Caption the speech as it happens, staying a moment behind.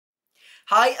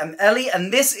Hi, I'm Ellie,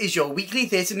 and this is your weekly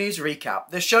theatre news recap,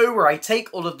 the show where I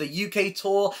take all of the UK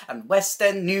tour and West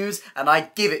End news and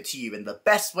I give it to you in the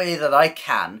best way that I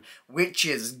can, which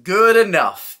is good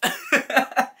enough.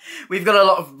 We've got a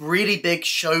lot of really big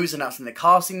shows announcing the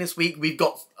casting this week. We've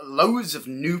got loads of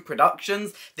new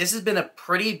productions. This has been a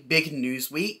pretty big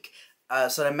news week,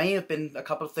 so there may have been a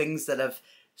couple of things that have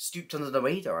stooped under the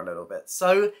radar a little bit.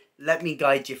 So let me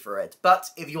guide you through it. But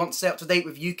if you want to stay up to date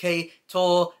with UK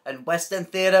tour and West End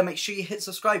theatre, make sure you hit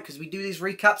subscribe because we do these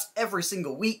recaps every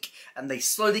single week and they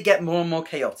slowly get more and more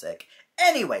chaotic.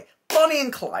 Anyway, Bonnie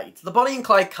and Clyde. The Bonnie and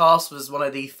Clyde cast was one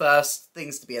of the first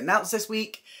things to be announced this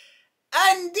week,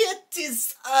 and it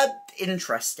is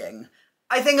interesting.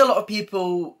 I think a lot of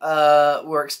people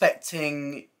were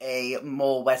expecting a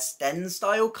more West End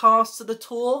style cast to the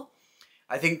tour.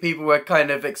 I think people were kind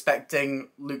of expecting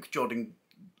Jordan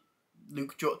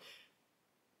Luke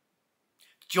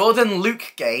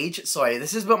Gage. Sorry,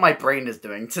 this is what my brain is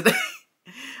doing today.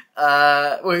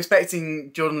 We're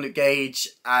expecting Jordan Luke Gage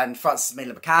and Frances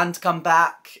Maylor McCann to come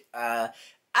back.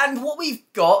 And what we've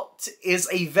got is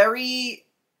a very,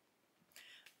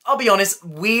 I'll be honest,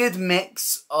 weird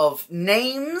mix of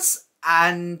names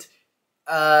and,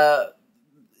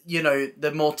 you know,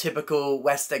 the more typical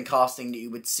West End casting that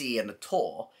you would see in a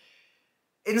tour.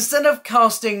 Instead of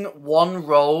casting one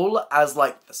role as,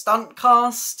 like, the stunt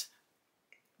cast,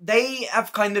 they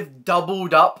have kind of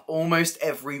doubled up almost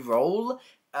every role.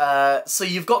 So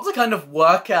you've got to kind of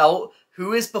work out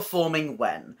who is performing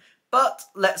when. But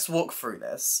let's walk through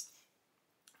this.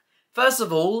 First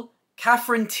of all,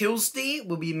 Catherine Tilsey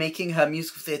will be making her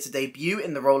musical theatre debut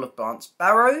in the role of Blanche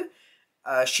Barrow.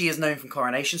 She is known from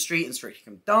Coronation Street and Strictly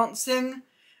Come Dancing.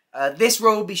 This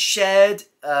role will be shared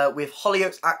with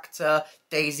Hollyoaks actor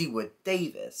Daisy Wood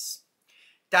Davis.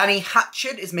 Danny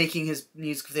Hatchett is making his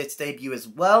musical theatre debut as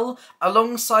well,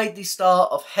 alongside the star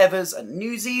of Heathers and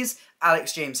Newsies,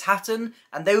 Alex James Hatton,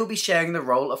 and they will be sharing the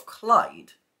role of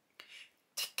Clyde.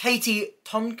 Katie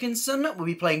Tomkinson will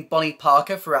be playing Bonnie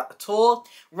Parker throughout the tour.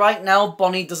 Right now,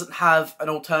 Bonnie doesn't have an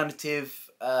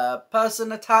alternative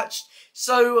person attached,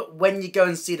 so when you go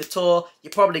and see the tour,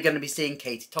 you're probably going to be seeing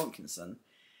Katie Tomkinson.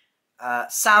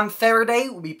 Sam Faraday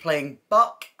will be playing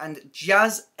Buck, and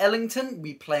Jazz Ellington will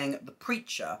be playing the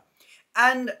Preacher.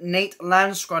 And Nate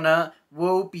Landskroner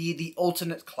will be the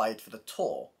alternate Clyde for the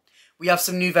tour. We have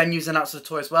some new venues announced for the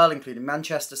tour as well, including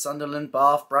Manchester, Sunderland,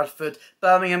 Bath, Bradford,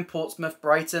 Birmingham, Portsmouth,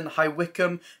 Brighton, High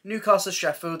Wycombe, Newcastle,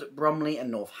 Sheffield, Bromley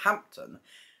and Northampton.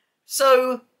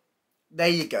 So, there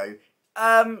you go.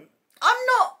 I'm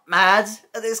not mad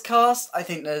at this cast. I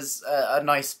think there's a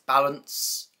nice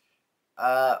balance.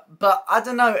 But I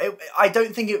don't know, I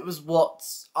don't think it was what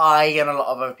I and a lot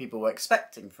of other people were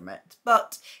expecting from it.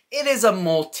 But it is a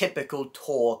more typical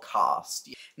tour cast.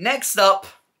 Next up,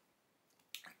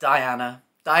 Diana.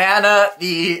 Diana,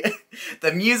 the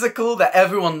musical that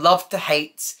everyone loved to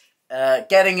hate,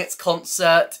 getting its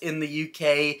concert in the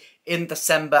UK in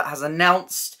December, has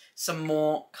announced some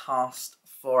more cast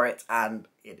for it, and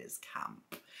it is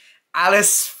camp.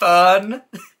 Alice Fern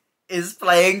is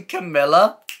playing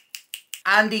Camilla.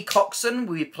 Andy Coxon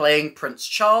will be playing Prince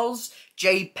Charles.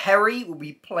 Jay Perry will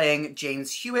be playing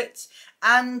James Hewitt.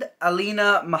 And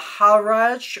Alina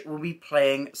Maharaj will be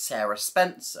playing Sarah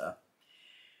Spencer.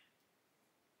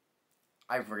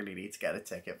 I really need to get a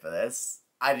ticket for this.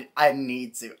 I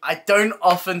need to. I don't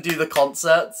often do the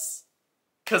concerts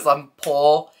because I'm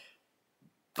poor,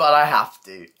 but I have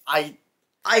to. I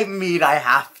mean I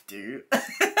have to.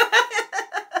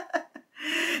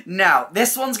 Now,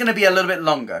 this one's going to be a little bit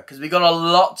longer because we got a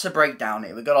lot to break down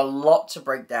here. We got a lot to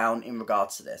break down in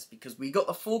regards to this because we got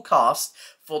the full cast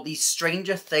for the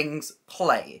Stranger Things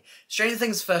play. Stranger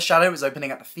Things First Shadow is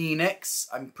opening at the Phoenix.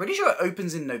 I'm pretty sure it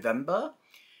opens in November.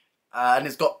 And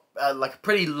it's got like a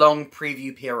pretty long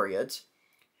preview period.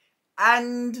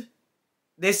 And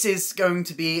this is going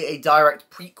to be a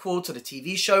direct prequel to the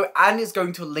TV show and is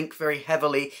going to link very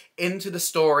heavily into the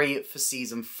story for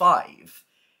season 5.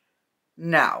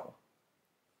 Now,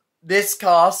 this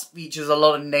cast features a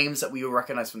lot of names that we will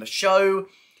recognise from the show,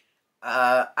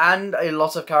 and a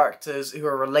lot of characters who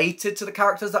are related to the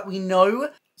characters that we know.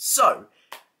 So,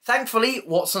 thankfully,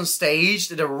 What's on Stage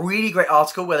did a really great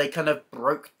article where they kind of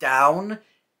broke down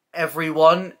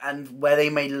everyone and where they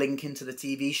may link into the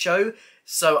TV show.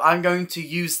 So I'm going to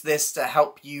use this to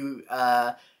help you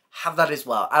have that as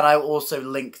well. And I'll also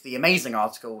link the amazing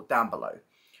article down below.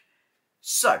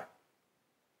 So,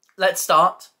 let's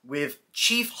start with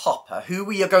Chief Hopper, who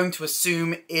we are going to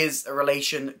assume is a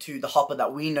relation to the Hopper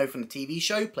that we know from the TV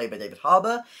show, played by David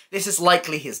Harbour. This is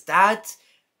likely his dad,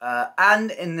 and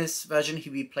in this version he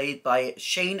will be played by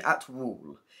Shane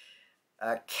Atwool.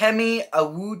 Kemi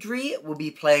Awudri will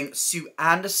be playing Sue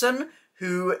Anderson,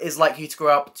 who is likely to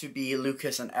grow up to be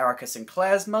Lucas and Erica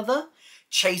Sinclair's mother.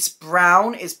 Chase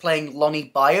Brown is playing Lonnie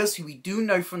Byers, who we do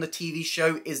know from the TV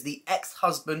show is the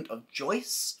ex-husband of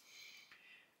Joyce.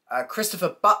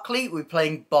 Christopher Buckley will be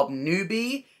playing Bob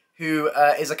Newby, who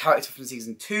is a character from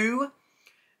season 2.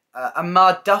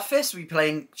 Amar Duffis will be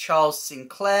playing Charles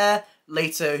Sinclair,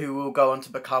 later who will go on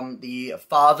to become the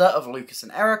father of Lucas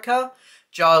and Erica.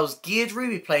 Giles Giedry will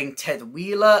be playing Ted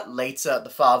Wheeler, later the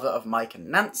father of Mike and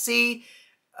Nancy,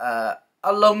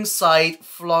 alongside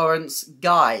Florence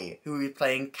Guy, who will be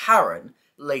playing Karen,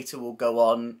 later will go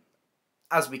on,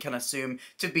 as we can assume,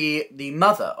 to be the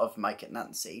mother of Mike and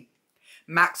Nancy.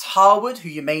 Max Harwood, who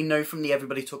you may know from the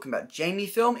Everybody Talking About Jamie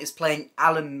film, is playing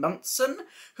Alan Munson,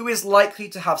 who is likely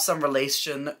to have some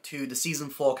relation to the season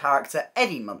 4 character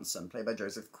Eddie Munson, played by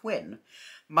Joseph Quinn.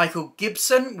 Michael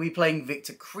Gibson will be playing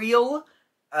Victor Creel.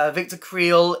 Victor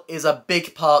Creel is a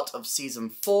big part of season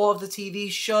 4 of the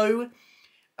TV show.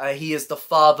 He is the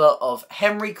father of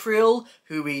Henry Creel,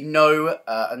 who we know,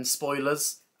 and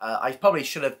spoilers, I probably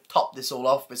should have topped this all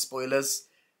off with spoilers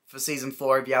for season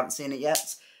 4 if you haven't seen it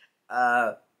yet.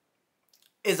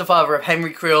 Is the father of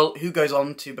Henry Creel, who goes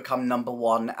on to become number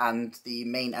 1 and the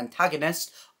main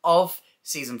antagonist of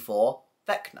season 4,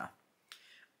 Vecna.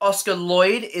 Oscar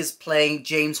Lloyd is playing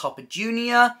James Hopper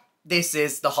Jr. This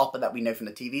is the Hopper that we know from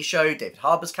the TV show, David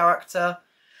Harbour's character.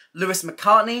 Lewis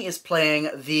McCartney is playing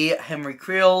the Henry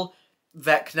Creel,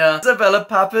 Vecna. Isabella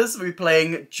Pappas will be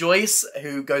playing Joyce,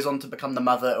 who goes on to become the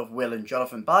mother of Will and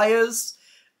Jonathan Byers.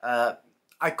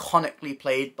 Iconically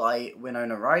played by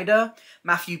Winona Ryder.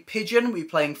 Matthew Pigeon will be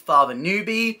playing Father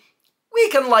Newby. We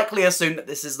can likely assume that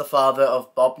this is the father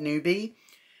of Bob Newby.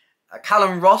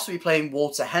 Callum Ross will be playing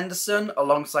Walter Henderson,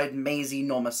 alongside Maisie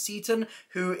Norma Seaton,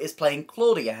 who is playing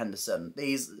Claudia Henderson.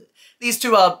 These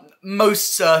two are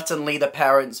most certainly the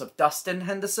parents of Dustin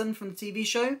Henderson from the TV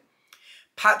show.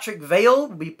 Patrick Vale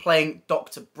will be playing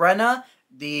Dr. Brenner,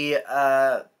 the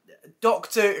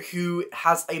doctor who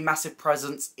has a massive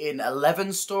presence in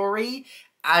Eleven's story,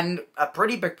 and a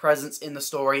pretty big presence in the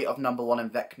story of number 1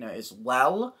 and Vecna as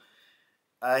well.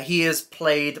 He is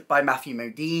played by Matthew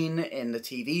Modine in the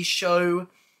TV show,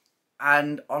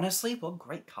 and honestly, what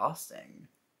great casting.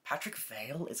 Patrick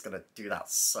Vale is going to do that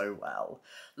so well.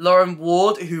 Lauren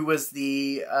Ward, who was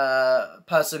the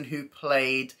person who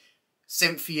played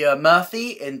Cynthia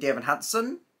Murphy in Dear Evan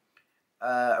Hansen,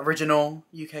 original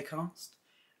UK cast.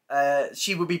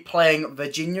 She will be playing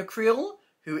Virginia Creel,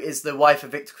 who is the wife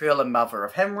of Victor Creel and mother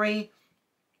of Henry.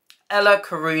 Ella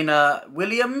Karina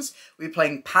Williams will be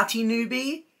playing Patty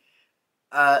Newby.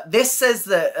 This says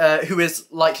that who is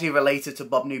likely related to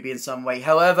Bob Newby in some way.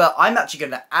 However, I'm actually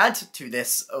going to add to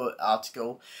this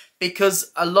article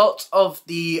because a lot of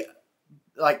the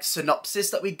synopsis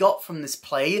that we got from this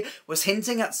play was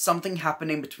hinting at something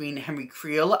happening between Henry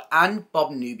Creel and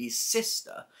Bob Newby's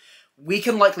sister. We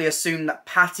can likely assume that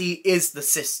Patty is the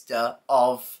sister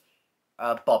of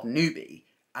Bob Newby.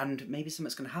 And maybe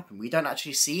something's going to happen. We don't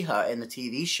actually see her in the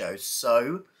TV show,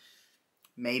 so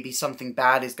maybe something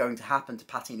bad is going to happen to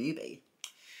Patty Newby.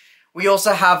 We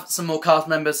also have some more cast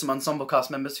members, some ensemble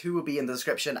cast members, who will be in the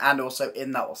description and also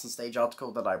in that What's on Stage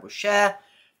article that I will share.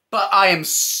 But I am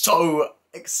so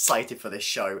excited for this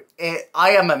show. I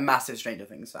am a massive Stranger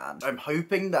Things fan. I'm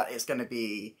hoping that it's going to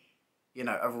be, you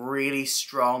know, a really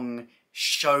strong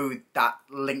show that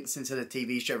links into the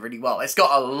TV show really well. It's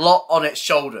got a lot on its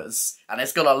shoulders, and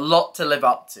it's got a lot to live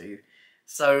up to.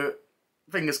 So,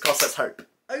 fingers crossed, let's hope.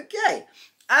 Okay,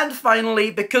 and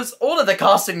finally, because all of the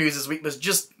casting news this week was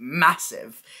just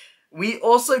massive, we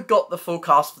also got the full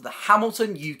cast for the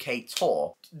Hamilton UK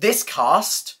tour. This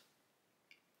cast.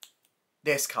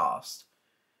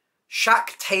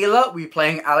 Shaq Taylor will be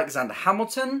playing Alexander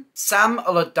Hamilton. Sam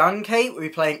Olodunke will be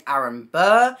playing Aaron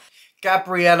Burr.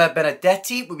 Gabriella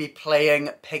Benedetti will be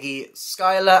playing Peggy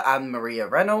Schuyler and Maria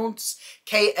Reynolds.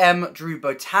 K.M. Drew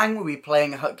Botang will be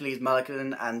playing Hercules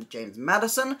Mulligan and James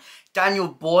Madison. Daniel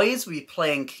Boyes will be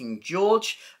playing King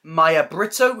George. Maya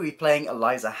Brito will be playing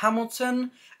Eliza Hamilton.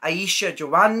 Aisha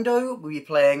Joando will be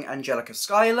playing Angelica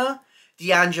Schuyler.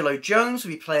 D'Angelo Jones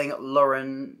will be playing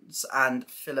Lawrence and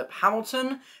Philip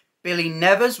Hamilton. Billy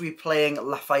Nevers will be playing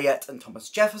Lafayette and Thomas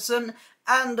Jefferson,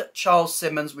 and Charles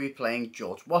Simmons will be playing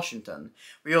George Washington.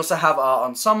 We also have our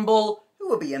ensemble, who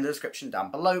will be in the description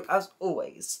down below, as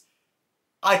always.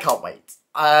 I can't wait.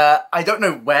 I don't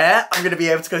know where I'm going to be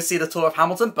able to go see the tour of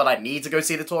Hamilton, but I need to go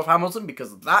see the tour of Hamilton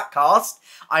because of that cast.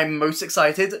 I'm most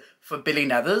excited for Billy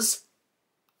Nevers.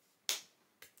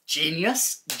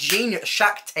 Genius.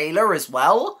 Shaq Taylor as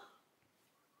well.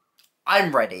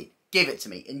 I'm ready. Give it to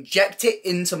me. Inject it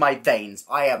into my veins.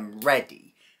 I am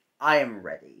ready. I am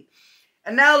ready.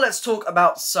 And now let's talk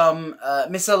about some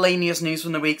miscellaneous news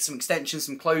from the week, some extensions,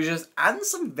 some closures, and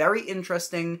some very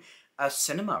interesting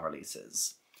cinema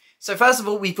releases. So first of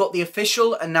all, we've got the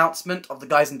official announcement of the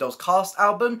Guys and Dolls Cast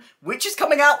album, which is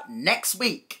coming out next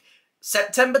week.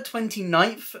 September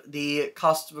 29th, the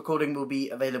cast recording will be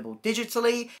available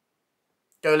digitally.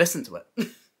 Go listen to it.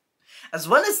 As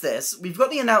well as this, we've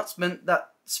got the announcement that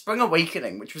Spring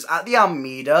Awakening, which was at the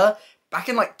Almeida back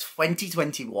in like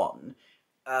 2021,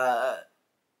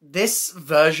 this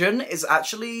version is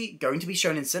actually going to be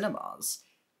shown in cinemas.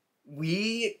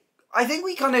 I think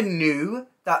we kind of knew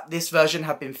that this version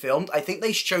had been filmed. I think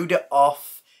they showed it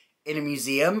off in a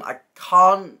museum.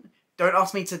 Don't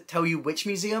ask me to tell you which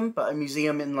museum, but a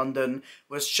museum in London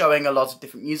was showing a lot of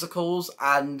different musicals,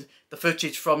 and the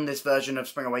footage from this version of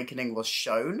Spring Awakening was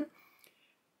shown.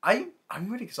 I'm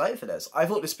really excited for this. I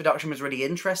thought this production was really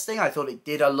interesting. I thought it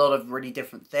did a lot of really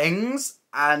different things,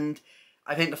 and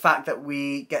I think the fact that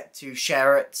we get to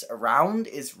share it around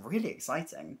is really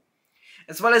exciting.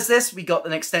 As well as this, we got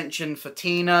an extension for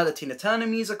Tina, the Tina Turner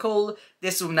musical.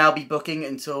 This will now be booking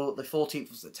until the 14th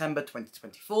of September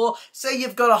 2024, so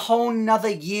you've got a whole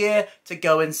nother year to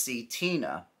go and see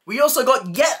Tina. We also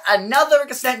got yet another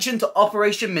extension to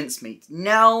Operation Mincemeat,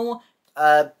 now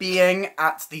being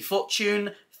at the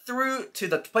Fortune through to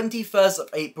the 21st of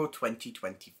April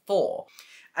 2024.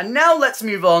 And now let's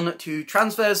move on to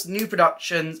transfers, new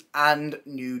productions, and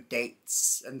new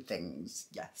dates and things.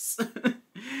 Yes.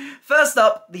 First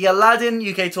up, the Aladdin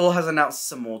UK tour has announced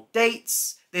some more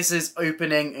dates. This is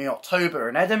opening in October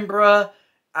in Edinburgh,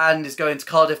 and is going to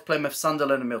Cardiff, Plymouth,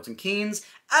 Sunderland, and Milton Keynes.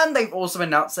 And they've also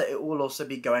announced that it will also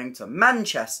be going to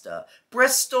Manchester,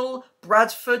 Bristol,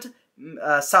 Bradford,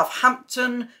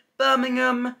 Southampton,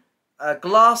 Birmingham,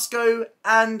 Glasgow,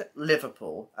 and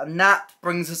Liverpool. And that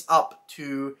brings us up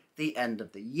to the end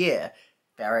of the year.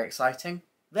 Very exciting.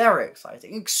 Very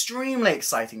exciting. Extremely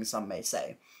exciting, some may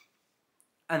say.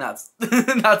 And that's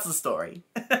that's the story.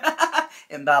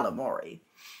 In Balamory.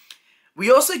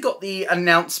 We also got the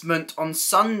announcement on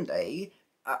Sunday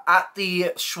at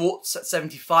the Schwartz at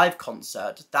 75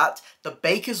 concert that The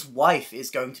Baker's Wife is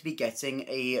going to be getting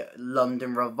a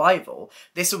London revival.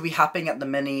 This will be happening at the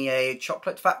Menier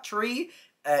Chocolate Factory.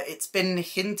 It's been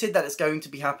hinted that it's going to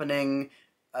be happening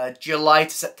July to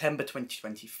September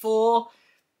 2024.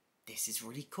 This is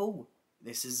really cool.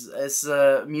 This is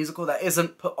a musical that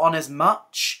isn't put on as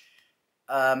much.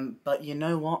 But you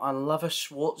know what? I love a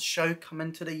Schwartz show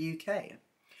coming to the UK.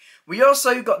 We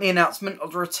also got the announcement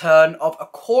of the return of A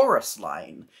Chorus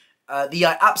Line. The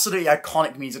absolutely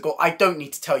iconic musical. I don't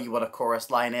need to tell you what A Chorus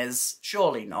Line is.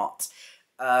 Surely not.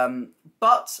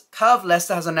 But Curve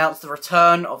Leicester has announced the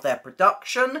return of their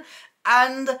production.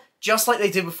 And just like they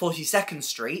did with 42nd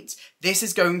Street, this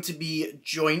is going to be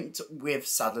joint with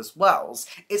Sadler's Wells.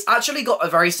 It's actually got a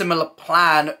very similar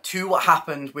plan to what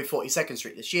happened with 42nd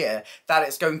Street this year. That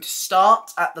it's going to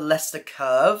start at the Leicester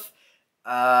Curve,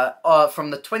 from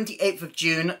the 28th of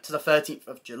June to the 13th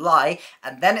of July,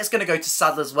 and then it's going to go to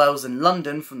Sadler's Wells in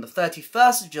London from the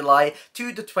 31st of July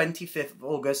to the 25th of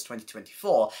August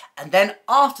 2024, and then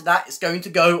after that it's going to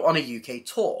go on a UK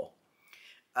tour.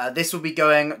 This will be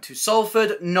going to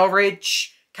Salford,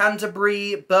 Norwich,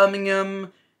 Canterbury,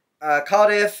 Birmingham,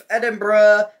 Cardiff,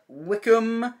 Edinburgh,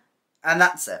 Wickham, and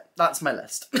that's it. That's my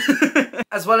list.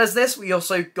 As well as this, we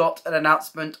also got an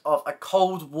announcement of a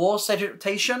Cold War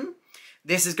adaptation.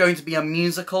 This is going to be a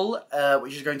musical,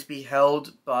 which is going to be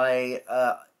held by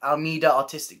Almeida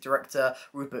Artistic Director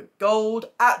Rupert Gold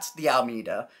at the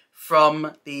Almeida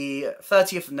from the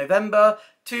 30th of November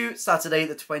to Saturday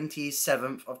the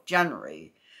 27th of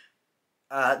January.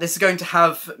 This is going to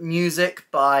have music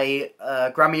by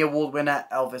Grammy Award winner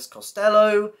Elvis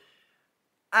Costello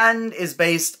and is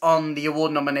based on the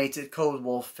award-nominated Cold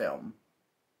War film.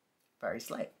 Very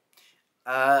slay.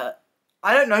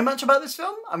 I don't know much about this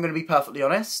film, I'm going to be perfectly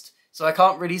honest, so I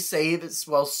can't really say if it's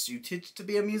well suited to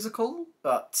be a musical,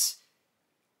 but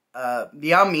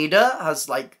the Almeida has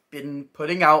been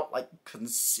putting out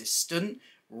consistent,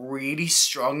 really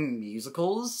strong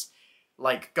musicals,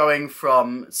 going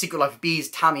from Secret Life of Bees,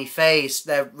 Tammy Faye,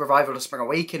 their revival of Spring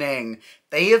Awakening.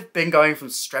 They have been going from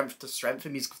strength to strength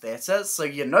in musical theatre, so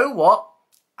you know what?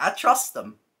 I trust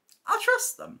them. I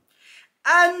trust them.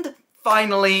 And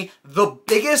finally, the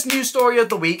biggest news story of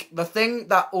the week, the thing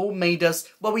that all made us,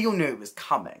 well, we all knew it was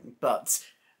coming, but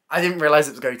I didn't realise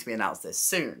it was going to be announced this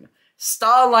soon.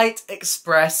 Starlight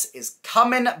Express is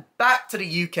coming back to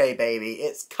the UK, baby.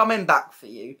 It's coming back for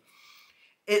you.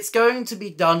 It's going to be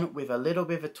done with a little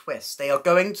bit of a twist. They are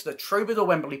going to the Troubadour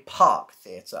Wembley Park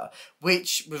Theatre,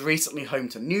 which was recently home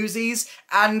to Newsies,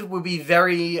 and will be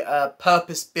very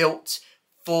purpose-built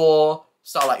for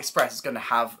Starlight Express. It's going to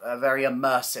have a very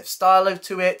immersive style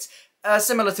to it,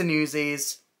 similar to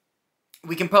Newsies.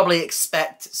 We can probably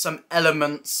expect some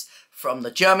elements from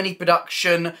the Germany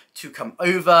production to come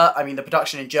over. I mean, the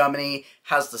production in Germany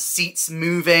has the seats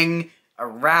moving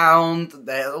around,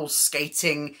 they're all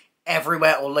skating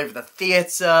everywhere, all over the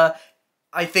theatre.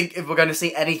 I think if we're going to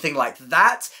see anything like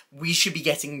that, we should be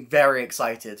getting very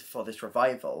excited for this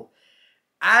revival.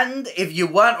 And if you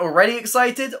weren't already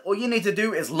excited, all you need to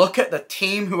do is look at the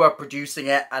team who are producing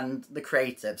it and the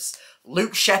creatives.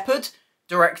 Luke Shepherd,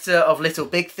 director of Little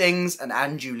Big Things, and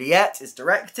Anne Juliet is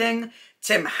directing.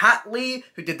 Tim Hatley,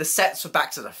 who did the sets for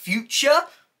Back to the Future,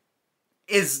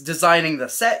 is designing the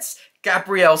sets.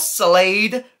 Gabrielle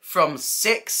Slade from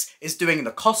Six is doing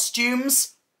the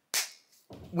costumes,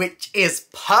 which is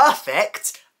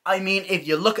perfect. I mean, if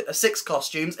you look at the Six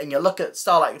costumes and you look at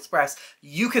Starlight Express,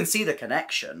 you can see the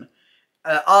connection.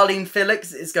 Arlene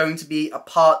Felix is going to be a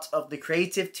part of the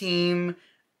creative team,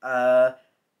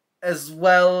 as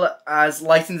well as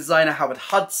lighting designer Howard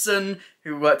Hudson,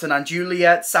 who worked on Anne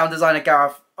Juliet, sound designer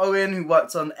Gareth Owen, who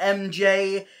worked on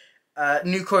MJ,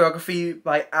 new choreography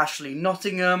by Ashley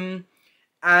Nottingham,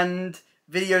 and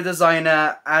video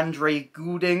designer Andre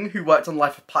Goulding, who worked on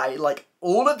Life of Pi. Like,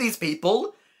 all of these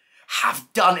people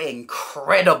have done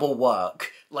incredible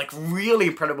work. Like, really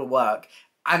incredible work.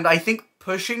 And I think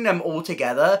pushing them all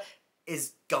together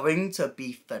is going to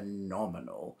be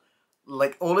phenomenal.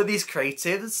 Like, all of these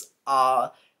creatives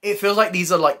are... It feels like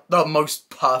these are, like, the most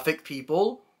perfect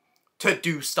people to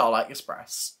do Starlight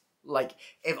Express. Like,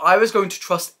 if I was going to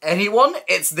trust anyone,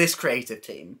 it's this creative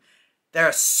team. There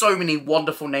are so many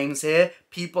wonderful names here.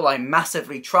 People I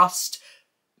massively trust.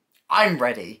 I'm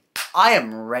ready. I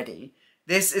am ready.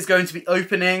 This is going to be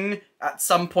opening at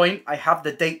some point. I have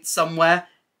the date somewhere.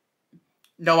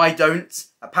 No, I don't.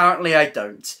 Apparently, I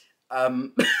don't.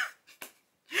 Put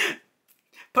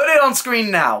it on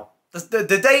screen now.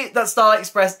 The date that Starlight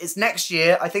Express is next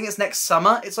year. I think it's next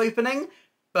summer it's opening.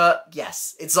 But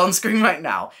yes, it's on screen right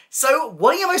now. So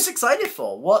what are you most excited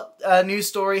for? What news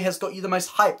story has got you the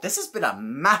most hyped? This has been a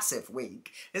massive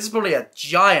week. This is probably a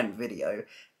giant video.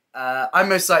 I'm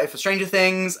most excited for Stranger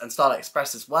Things and Starlight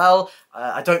Express as well.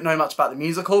 I don't know much about the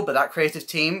musical, but that creative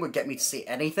team would get me to see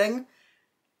anything.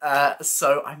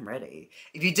 So I'm ready.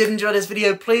 If you did enjoy this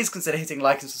video, please consider hitting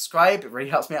like and subscribe. It really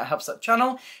helps me out, helps out the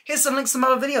channel. Here's some links to some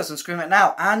other videos on screen right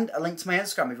now, and a link to my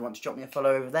Instagram if you want to drop me a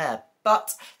follow over there.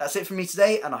 But that's it from me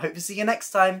today, and I hope to see you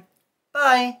next time.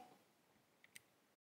 Bye!